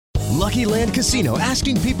Lucky Land Casino,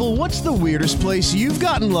 asking people, what's the weirdest place you've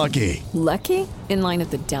gotten lucky? Lucky? In line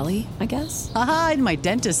at the deli, I guess? Aha, in my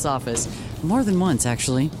dentist's office. More than once,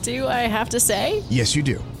 actually. Do I have to say? Yes, you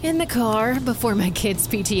do. In the car before my kids'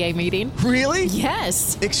 PTA meeting. Really?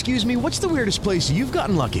 Yes. Excuse me, what's the weirdest place you've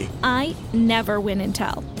gotten lucky? I never win and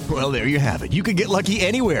tell. Well, there you have it. You can get lucky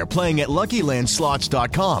anywhere, playing at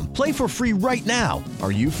LuckyLandSlots.com. Play for free right now.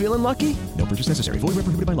 Are you feeling lucky? No purchase necessary. Void where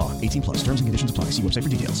prohibited by law. 18 plus. Terms and conditions apply. See website for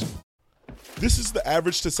details. This is the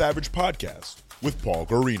Average to Savage podcast with Paul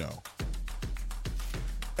Garino.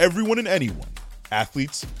 Everyone and anyone,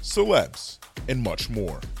 athletes, celebs, and much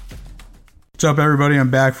more. What's up, everybody?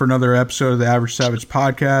 I'm back for another episode of the Average Savage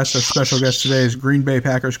podcast. Our special guest today is Green Bay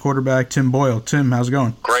Packers quarterback Tim Boyle. Tim, how's it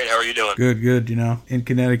going? Great. How are you doing? Good. You know, in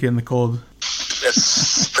Connecticut in the cold.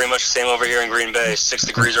 It's pretty much the same over here in Green Bay. 6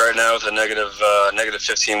 degrees right now with a negative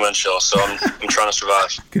 15 wind chill. So I'm trying to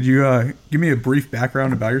survive. Could you give me a brief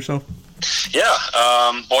background about yourself? Yeah,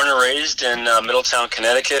 born and raised in Middletown,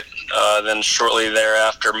 Connecticut. Then shortly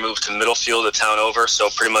thereafter moved to Middlefield, a town over.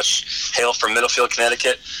 So pretty much hail from Middlefield,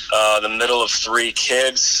 Connecticut. The middle of 3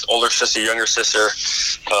 kids, older sister, younger sister,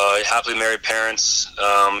 happily married parents.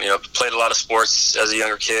 Played a lot of sports as a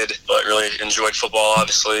younger kid, but really enjoyed football,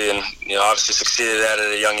 obviously, and obviously succeeded at it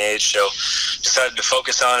at a young age. So decided to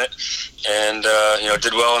focus on it. And,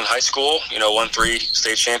 did well in high school, won 3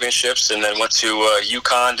 state championships, and then went to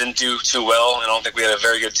UConn, didn't do too well. I don't think we had a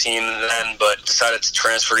very good team then, but decided to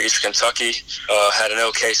transfer to Eastern Kentucky. Had an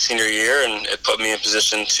okay senior year, and it put me in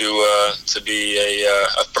position to be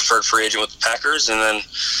a preferred free agent with the Packers. And then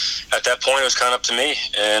at that point, it was kind of up to me.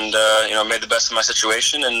 And, made the best of my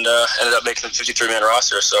situation and ended up making the 53-man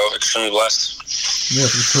roster, so extremely blessed. Yeah,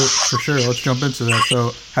 for sure. Let's jump into that.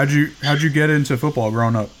 So how'd you get into football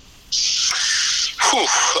growing up?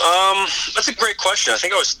 That's a great question. I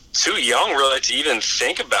think I was too young really to even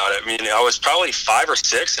think about it. I mean, I was probably 5 or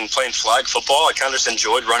 6 and playing flag football. I kind of just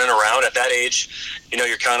enjoyed running around at that age.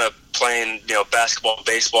 You're kind of playing, basketball,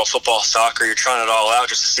 baseball, football, soccer. You're trying it all out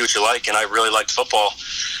just to see what you like, and I really liked football.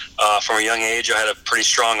 From a young age, I had a pretty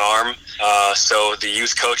strong arm, so the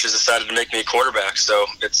youth coaches decided to make me a quarterback. So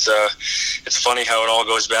it's funny how it all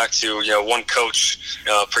goes back to one coach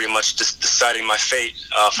pretty much just deciding my fate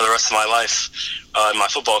for the rest of my life in my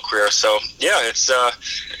football career. So yeah, it's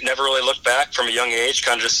never really looked back from a young age.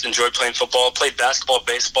 Kind of just enjoyed playing football, played basketball,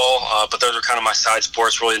 baseball, but those were kind of my side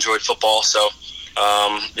sports. Really enjoyed football. So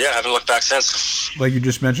I haven't looked back since. Like you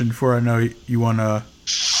just mentioned before, I know you won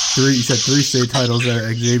 3 state titles there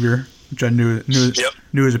at Xavier, which I knew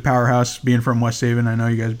as a powerhouse. Being from West Haven, I know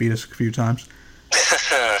you guys beat us a few times.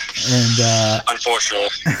 And unfortunately.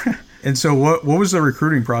 And so, what was the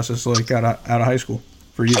recruiting process like out of high school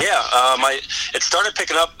for you? Yeah, it started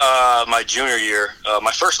picking up my junior year.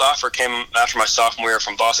 My first offer came after my sophomore year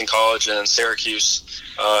from Boston College and then Syracuse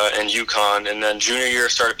and UConn, and then junior year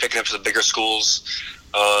started picking up to the bigger schools.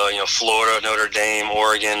 Florida, Notre Dame,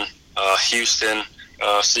 Oregon, Houston.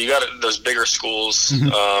 So you got those bigger schools.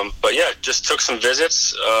 Mm-hmm. But yeah, just took some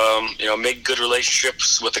visits, made good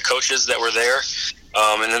relationships with the coaches that were there,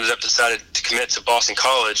 and ended up decided to commit to Boston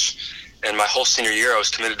College. And my whole senior year, I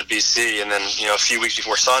was committed to BC. And then, a few weeks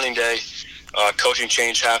before signing day, coaching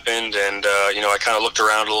change happened. And, I kind of looked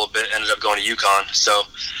around a little bit, ended up going to UConn. So,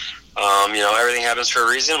 everything happens for a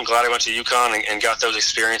reason. I'm glad I went to UConn and got those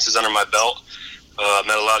experiences under my belt.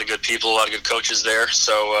 Met a lot of good people, a lot of good coaches there.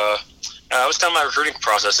 So, it was kind of my recruiting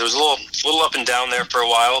process. It was a little up and down there for a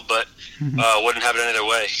while, but wouldn't have it any other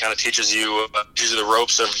way. It kind of teaches you the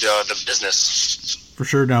ropes of the business. For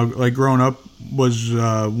sure. Now, like growing up, was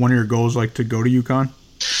one of your goals like to go to UConn?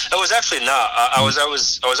 It was actually not. I was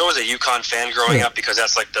always a UConn fan growing up because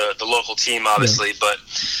that's like the local team, obviously. Yeah. But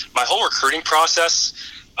my whole recruiting process,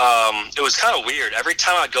 it was kind of weird. Every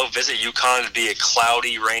time I'd go visit UConn, it'd be a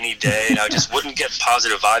cloudy, rainy day, and I just wouldn't get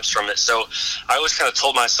positive vibes from it. So I always kind of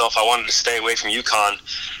told myself I wanted to stay away from UConn,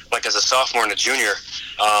 like as a sophomore and a junior.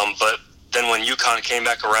 But then when UConn came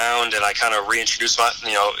back around and I kind of reintroduced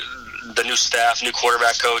the new staff, new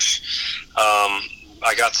quarterback coach,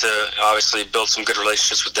 I got to obviously build some good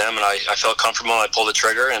relationships with them, and I felt comfortable. I pulled the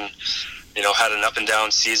trigger and, had an up and down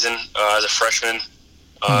season as a freshman,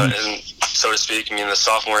 and so to speak. I mean, the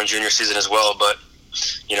sophomore and junior season as well. But,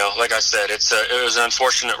 like I said, it was an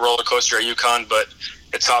unfortunate roller coaster at UConn, but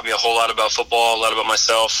it taught me a whole lot about football, a lot about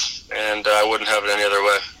myself, and I wouldn't have it any other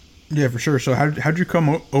way. Yeah, for sure. So how'd you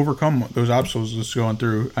overcome those obstacles that's going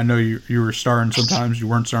through? I know you were starting sometimes, you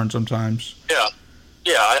weren't starting sometimes. Yeah.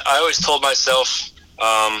 I always told myself,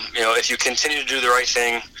 if you continue to do the right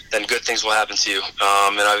thing, then good things will happen to you.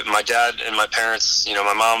 My dad and my parents,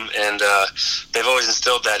 my mom, and they've always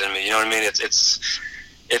instilled that in me. You know what I mean? It's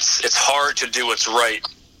it's hard to do what's right,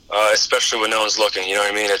 especially when no one's looking. You know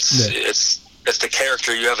what I mean? It's the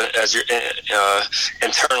character you have as your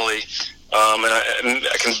internally.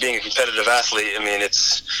 And being a competitive athlete, I mean,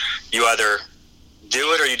 it's you either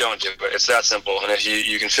do it or you don't do it. It's that simple. And if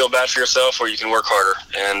you can feel bad for yourself, or you can work harder.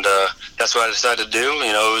 And that's what I decided to do.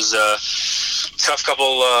 You know, it was a tough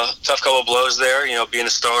couple of blows there. You know, being a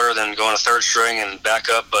starter, then going to third string and back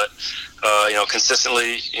up, but. You know,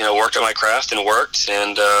 consistently, you know, worked at my craft and worked,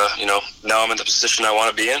 and you know, now I'm in the position I want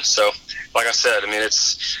to be in. So, like I said, I mean,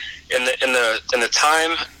 it's in the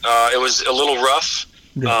time, it was a little rough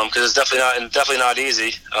because it's definitely not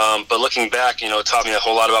easy. But looking back, you know, it taught me a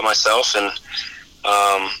whole lot about myself, and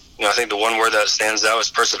you know, I think the one word that stands out is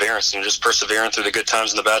perseverance, and just persevering through the good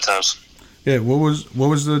times and the bad times. Yeah, what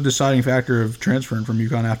was the deciding factor of transferring from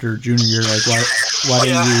UConn after junior year? Like, why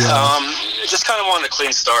did you? Just kind of wanted a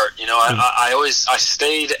clean start. You know, I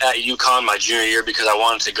stayed at UConn my junior year because I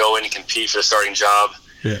wanted to go in and compete for the starting job.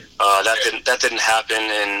 Yeah. That didn't happen,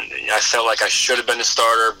 and I felt like I should have been a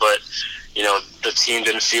starter, but you know, the team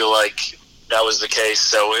didn't feel like that was the case.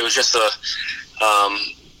 So it was just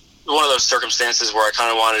one of those circumstances where I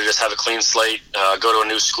kind of wanted to just have a clean slate, go to a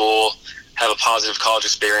new school, have a positive college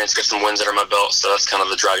experience, get some wins under my belt. So that's kind of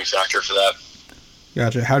the driving factor for that.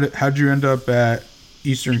 Gotcha. How'd you end up at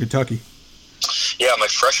Eastern Kentucky? Yeah, my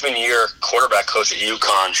freshman year, quarterback coach at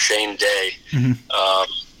UConn, Shane Day. Mm-hmm.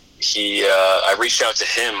 I reached out to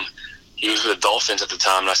him. He was with the Dolphins at the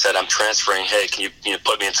time, and I said, I'm transferring. Hey, can you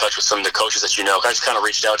put me in touch with some of the coaches that you know? I just kind of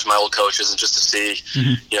reached out to my old coaches and just to see,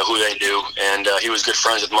 you know, who they knew. And he was good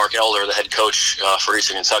friends with Mark Elder, the head coach for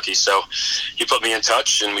Eastern Kentucky. So he put me in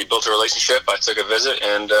touch, and we built a relationship. I took a visit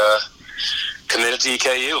and committed to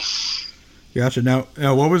EKU. Gotcha. Now,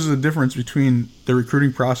 what was the difference between the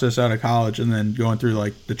recruiting process out of college and then going through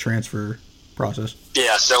like the transfer process?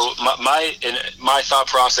 Yeah. So my thought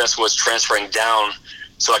process was transferring down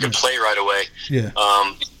so I could play right away. Yeah.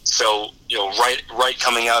 So you know, right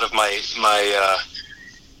coming out of my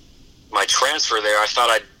transfer there, I thought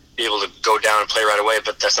I'd be able to go down and play right away,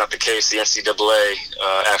 but that's not the case. The NCAA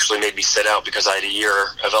actually made me sit out because I had a year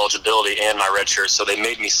of eligibility and my red shirt, so they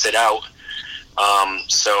made me sit out.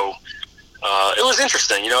 It was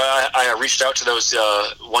interesting. You know, I reached out to those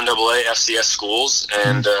 1AA FCS schools,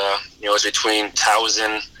 and you know, it was between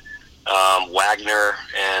Towson, Wagner,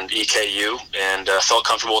 and EKU, and felt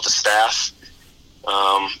comfortable with the staff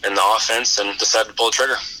and the offense, and decided to pull the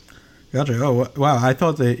trigger. Gotcha. Oh, wow. I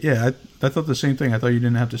thought I thought the same thing. I thought you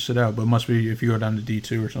didn't have to sit out, but it must be if you go down to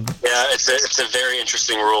D2 or something. Yeah, it's a very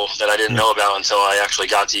interesting rule that I didn't know about until I actually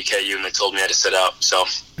got to EKU and they told me I had to sit out. So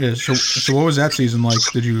yeah. So what was that season like?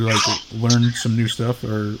 Did you like learn some new stuff,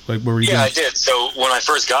 or like what were you doing? Yeah, I did. So when I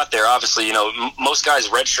first got there, obviously, you know, most guys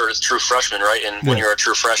redshirt as true freshmen, right? And when you're a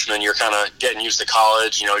true freshman, you're kind of getting used to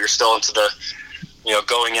college. You know, you're still into the, you know,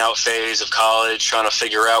 going out phase of college, trying to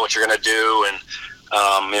figure out what you're going to do. And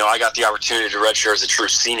you know, I got the opportunity to redshirt as a true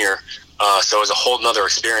senior. So it was a whole nother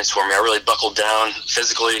experience for me. I really buckled down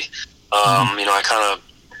physically. You know,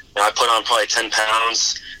 I put on probably 10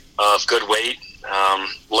 pounds of good weight.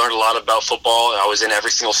 Learned a lot about football. I was in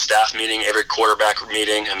every single staff meeting, every quarterback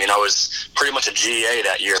meeting. I mean, I was pretty much a GA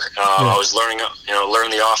that year. I was learning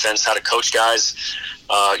the offense, how to coach guys,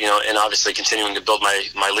 you know, and obviously continuing to build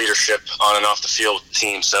my leadership on and off the field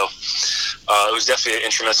team. So it was definitely an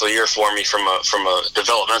instrumental year for me from a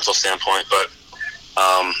developmental standpoint. But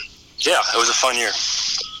yeah, it was a fun year.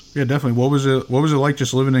 Yeah, definitely. What was it like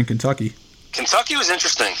just living in Kentucky? Kentucky was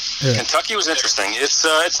interesting. Yeah. Kentucky was interesting. It's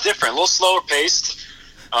different, a little slower paced,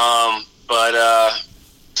 but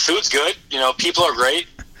food's good. You know, people are great.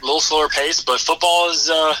 A little slower paced, but football is,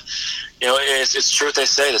 you know, it's true what they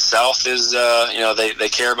say. The South is, you know, they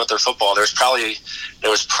care about their football. There was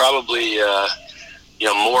probably, you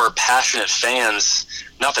know, more passionate fans.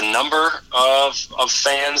 Not the number of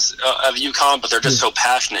fans of UConn, but they're just so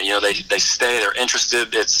passionate. You know, they stay. They're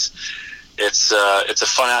interested. It's a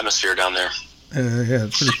fun atmosphere down there. Yeah,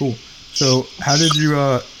 it's pretty cool. So, how did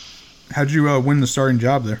you win the starting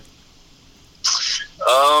job there?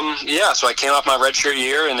 Yeah, so I came off my redshirt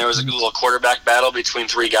year, and there was a little quarterback battle between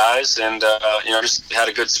three guys, and you know, just had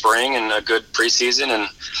a good spring and a good preseason, and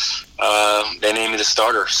they named me the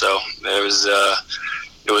starter. So it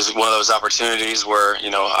was one of those opportunities where, you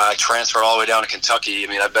know, I transferred all the way down to Kentucky. I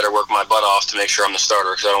mean, I better work my butt off to make sure I'm the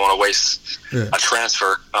starter because I don't want to waste a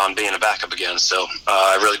transfer on being a backup again. So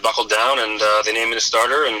I really buckled down, and they named me the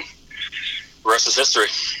starter, and the rest is history.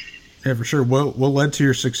 Yeah, for sure. What led to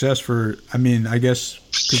your success for, I mean, I guess,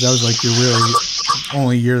 because that was like your really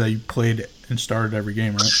only year that you played and started every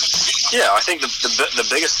game, right? Yeah, I think the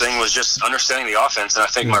biggest thing was just understanding the offense, and I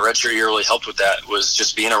think my redshirt year really helped with that. Was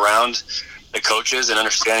just being around the coaches and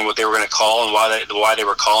understanding what they were going to call and why they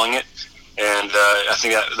were calling it. And I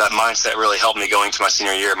think that mindset really helped me going to my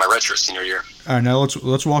senior year, my redshirt senior year. All right, now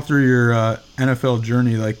let's walk through your NFL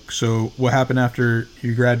journey. Like, so what happened after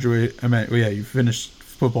you graduate? You finished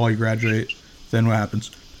football, you graduate. Then what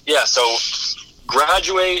happens? Yeah, so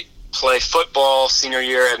graduate, play football senior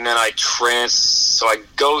year, and then I So I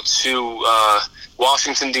go to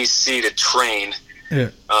Washington D.C. to train. Yeah.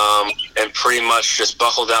 And pretty much just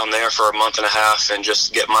buckle down there for a month and a half and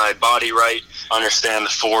just get my body right, understand the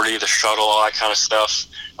 40, the shuttle, all that kind of stuff,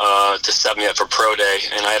 to set me up for pro day.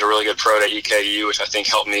 And I had a really good pro day at EKU, which I think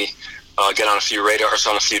helped me get on a few radars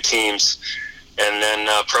on a few teams. And then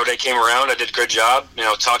pro day came around. I did a good job,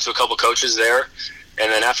 talked to a couple coaches there. And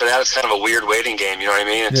then after that, it's kind of a weird waiting game, you know what I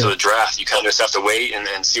mean? Until the draft, you kind of just have to wait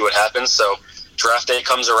and see what happens. So draft day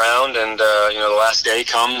comes around, and the last day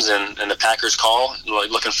comes, and the Packers call,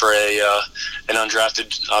 looking for an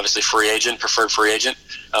undrafted, obviously preferred free agent.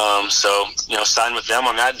 So sign with them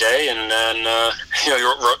on that day, and then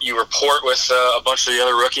you report with a bunch of the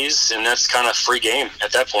other rookies, and that's kind of free game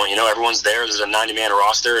at that point. Everyone's there. There's a 90-man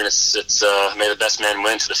roster, and it's may the best man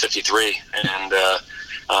win to the 53. And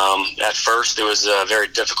at first, it was very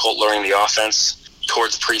difficult learning the offense.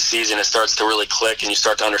 Towards preseason, it starts to really click, and you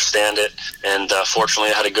start to understand it. And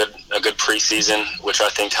fortunately, I had a good preseason, which I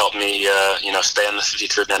think helped me, stay on the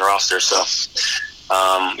 53-man roster. So, so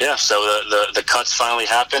the cuts finally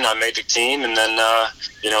happened. I made the team, and then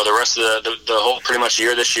the rest of the whole pretty much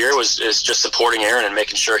year this year is just supporting Aaron and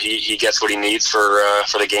making sure he gets what he needs for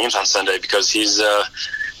the games on Sunday, because he's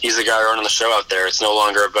the guy running the show out there. It's no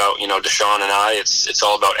longer about Deshaun and I. It's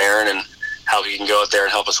all about Aaron and how he can go out there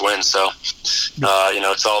and help us win. So,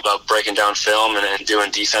 it's all about breaking down film and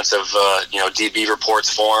doing defensive, DB reports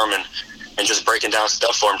for him and just breaking down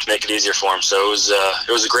stuff for him to make it easier for him. So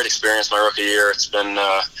it was a great experience my rookie year. It's been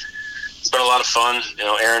a lot of fun.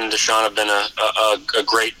 Aaron and Deshaun have been a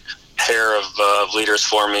great pair of leaders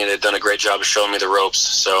for me. They've done a great job of showing me the ropes.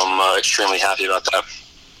 So I'm extremely happy about that.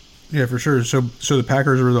 Yeah, for sure. So the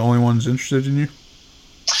Packers were the only ones interested in you?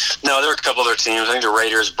 No, there were a couple other teams. I think the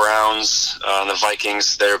Raiders, Browns, the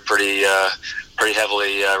Vikings, they're pretty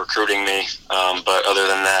heavily recruiting me. But other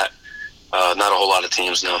than that, not a whole lot of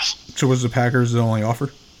teams, no. So was the Packers the only offer?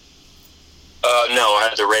 No, I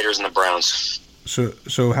had the Raiders and the Browns.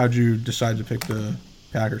 So how'd you decide to pick the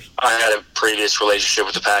Packers? I had a previous relationship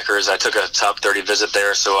with the Packers. I took a top 30 visit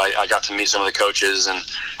there, so I got to meet some of the coaches, and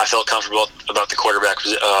I felt comfortable about the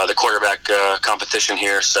quarterback competition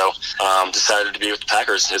here. So decided to be with the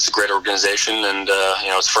Packers. It's a great organization, and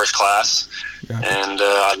it's first class, and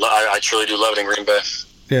I truly do love it in Green Bay.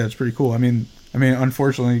 Yeah, it's pretty cool. I mean,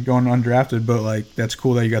 unfortunately going undrafted, but that's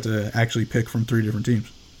cool that you got to actually pick from 3 different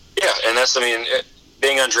teams. Yeah, and that's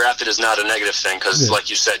being undrafted is not a negative thing, because like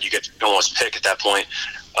you said, you get to almost pick at that point.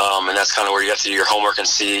 And that's kind of where you have to do your homework and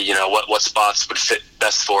see, what spots would fit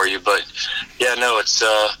best for you. But yeah, no, it's,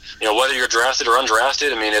 whether you're drafted or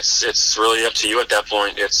undrafted, it's really up to you at that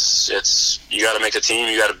point. It's you got to make the team,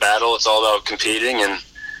 you got to battle. It's all about competing and,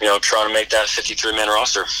 trying to make that 53-man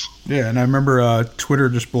roster. Yeah. And I remember, Twitter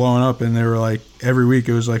just blowing up, and they were like, every week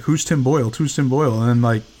it was like, who's Tim Boyle? Who's Tim Boyle? And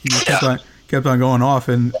then you just kept on going off,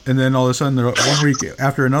 and then all of a sudden, one week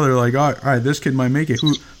after another, all right, this kid might make it.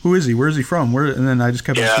 Who is he? Where is he from? And then I just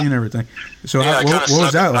kept on seeing everything. So what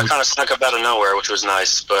was that like? I kind of snuck up out of nowhere, which was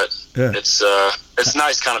nice, but it's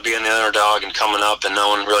nice kind of being the underdog and coming up, and no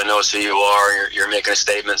one really knows who you are. You're making a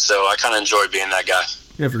statement, so I kind of enjoy being that guy.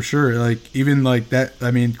 Yeah, for sure. Even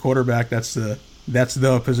that. Quarterback. That's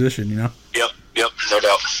the position. Yep, no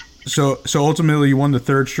doubt. So ultimately, you won the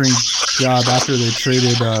third string job after they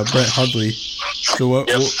traded Brett Hundley. So what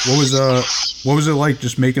was it like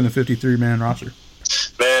just making the 53-man roster?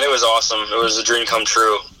 Man, it was awesome. It was a dream come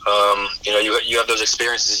true. You have those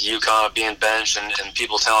experiences at UConn being benched and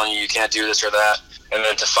people telling you can't do this or that, and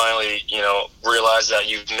then to finally realize that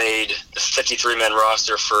you've made the 53-man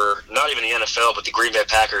roster for not even the NFL but the Green Bay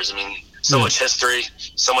Packers. So much history,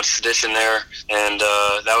 so much tradition there, and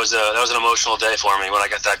that was an emotional day for me when I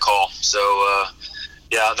got that call. So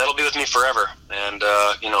that'll be with me forever. And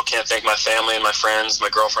can't thank my family and my friends, my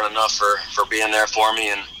girlfriend enough for being there for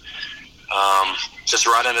me and just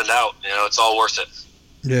riding it out. It's all worth it.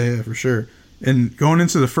 Yeah, for sure. And going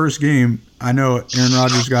into the first game, I know Aaron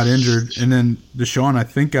Rodgers got injured, and then Deshaun, I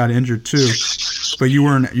think, got injured too. But you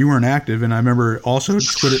weren't active, and I remember also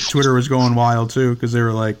Twitter was going wild too, because they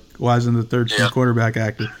were like, "Why isn't the third string quarterback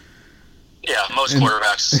active?" Yeah, most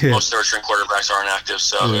quarterbacks, most third-string quarterbacks are inactive.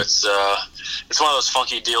 So it's one of those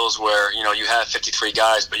funky deals where you have 53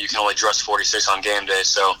 guys, but you can only dress 46 on game day.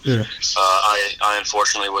 So I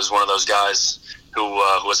unfortunately was one of those guys who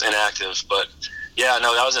was inactive. But yeah,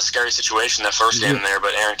 no, that was a scary situation that first game there.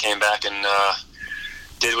 But Aaron came back and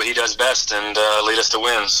did what he does best and lead us to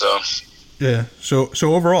win. So yeah. So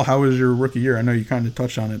overall, how was your rookie year? I know you kind of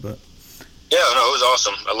touched on it, but yeah, no, it was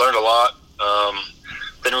awesome. I learned a lot.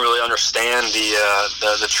 Didn't really understand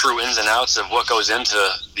the true ins and outs of what goes into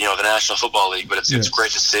the National Football League, but it's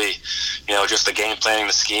great to see, just the game planning,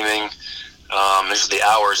 the scheming, just the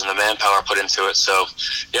hours and the manpower put into it. So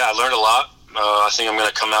yeah, I learned a lot. I think I'm going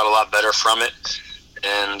to come out a lot better from it,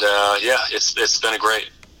 and it's been a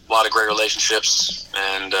lot of great relationships,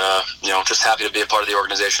 and just happy to be a part of the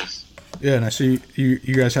organization. Yeah, and I see you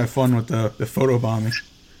guys have fun with the photo bombing.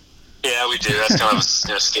 Yeah, we do. That's kind of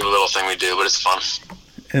a stupid little thing we do, but it's fun.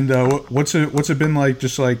 And what's it been like,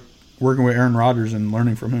 just like working with Aaron Rodgers and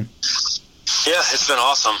learning from him? Yeah, it's been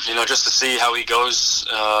awesome. Just to see how he goes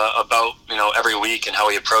about every week and how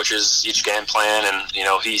he approaches each game plan, and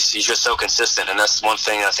he's just so consistent. And that's one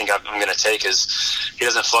thing I think I'm going to take is he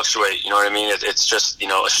doesn't fluctuate. You know what I mean? It's just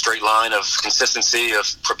a straight line of consistency of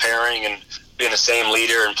preparing and being the same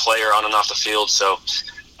leader and player on and off the field. So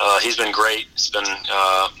he's been great. He's been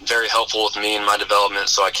very helpful with me in my development.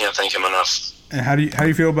 So I can't thank him enough. And how do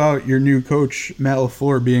you feel about your new coach, Matt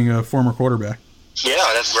LaFleur, being a former quarterback? Yeah,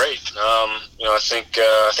 that's great.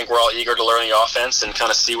 I think we're all eager to learn the offense and kind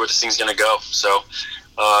of see where this thing's going to go. So,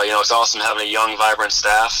 it's awesome having a young, vibrant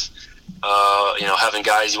staff. Having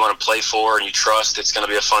guys you want to play for and you trust. It's going to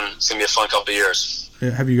be a fun couple of years.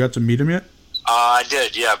 Yeah, have you got to meet him yet? I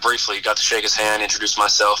did, yeah, briefly. Got to shake his hand, introduce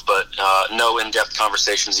myself, but no in-depth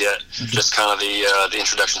conversations yet. Just kind of the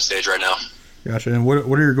introduction stage right now. Gotcha. And what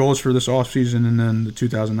are your goals for this off season and then the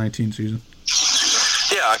 2019 season?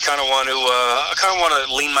 Yeah, I kind of want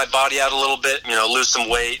to lean my body out a little bit. Lose some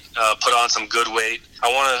weight, put on some good weight. I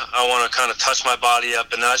want to kind of touch my body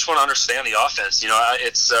up, and then I just want to understand the offense.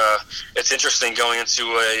 It's interesting going into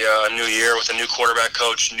a new year with a new quarterback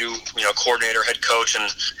coach, new coordinator, head coach, and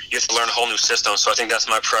you have to learn a whole new system. So I think that's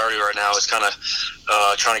my priority right now is kind of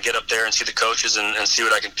trying to get up there and see the coaches and see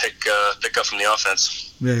what I can pick up from the offense.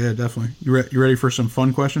 Yeah, definitely. You ready for some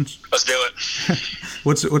fun questions? Let's do it.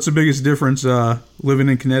 What's the biggest difference living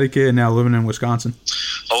in Connecticut and now living in Wisconsin?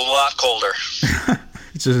 A lot colder.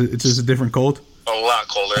 It's just a different cold? A lot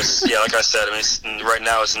colder. Like I said, right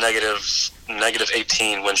now it's negative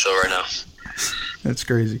 18 wind chill right now. That's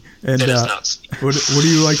crazy. And it is nuts. What do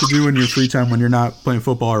you like to do in your free time when you're not playing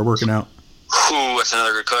football or working out? Ooh, that's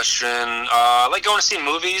another good question. I like going to see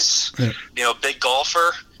movies. Yeah. Big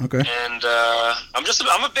golfer. Okay. And I'm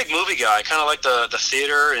a big movie guy. I kind of like the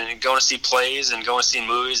theater and going to see plays and going to see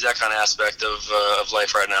movies. That kind of aspect of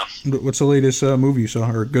life right now. What's the latest movie you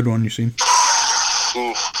saw or a good one you've seen?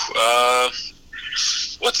 Ooh,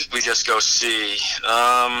 what did we just go see?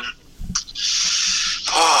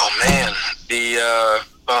 Oh man,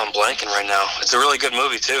 I'm blanking right now. It's a really good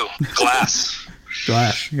movie too. Glass.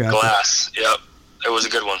 Glass. Yep, it was a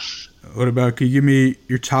good one. What about? Can you give me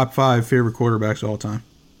your top 5 favorite quarterbacks all time?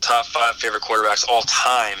 Top 5 favorite quarterbacks all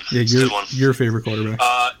time. Yeah, your favorite quarterback.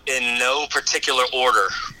 In no particular order.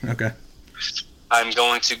 Okay. I'm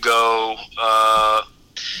going to go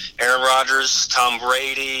Aaron Rodgers, Tom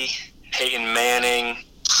Brady, Peyton Manning,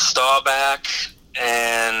 Staubach,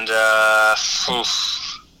 and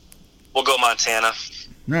we'll go Montana. All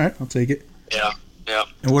right, I'll take it. Yeah.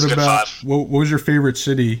 And what about what was your favorite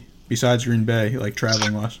city besides Green Bay, like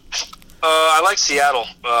traveling wise? I like Seattle.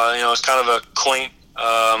 It's kind of a quaint,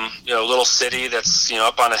 little city that's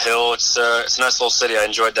up on a hill. It's a nice little city. I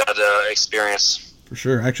enjoyed that experience. For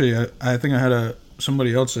sure. Actually, I think I had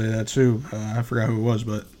somebody else say that too. I forgot who it was,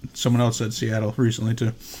 but someone else said Seattle recently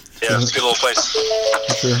too. Yeah, it's a good little place.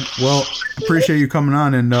 For sure. Well, appreciate you coming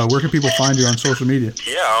on, and where can people find you on social media?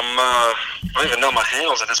 Yeah, I don't even know my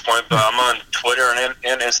handles at this point, but I'm on Twitter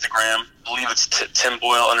and Instagram. I believe it's Tim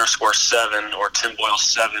Boyle _7 or Tim Boyle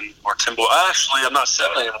 7 or Tim Boyle. Actually, I'm not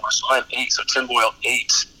 7 anymore, so I'm 8. So Tim Boyle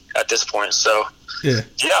 8 at this point. So yeah,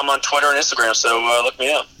 I'm on Twitter and Instagram. So look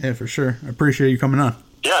me up. Yeah, for sure. I appreciate you coming on.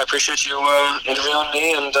 Yeah, I appreciate you interviewing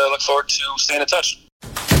me, and look forward to staying in touch.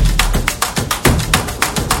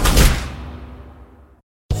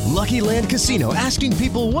 Lucky Land Casino, asking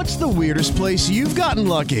people, what's the weirdest place you've gotten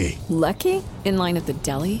lucky? Lucky? In line at the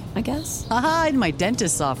deli, I guess? Aha, in my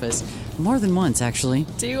dentist's office. More than once, actually.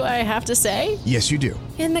 Do I have to say? Yes, you do.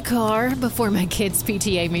 In the car before my kids'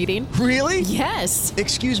 PTA meeting. Really? Yes.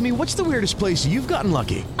 Excuse me, what's the weirdest place you've gotten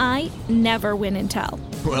lucky? I never win and tell.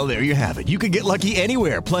 Well, there you have it. You can get lucky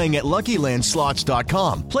anywhere, playing at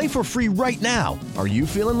LuckyLandSlots.com. Play for free right now. Are you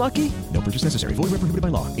feeling lucky? No purchase necessary. Void where prohibited by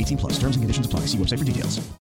law. 18 plus. Terms and conditions apply. See website for details.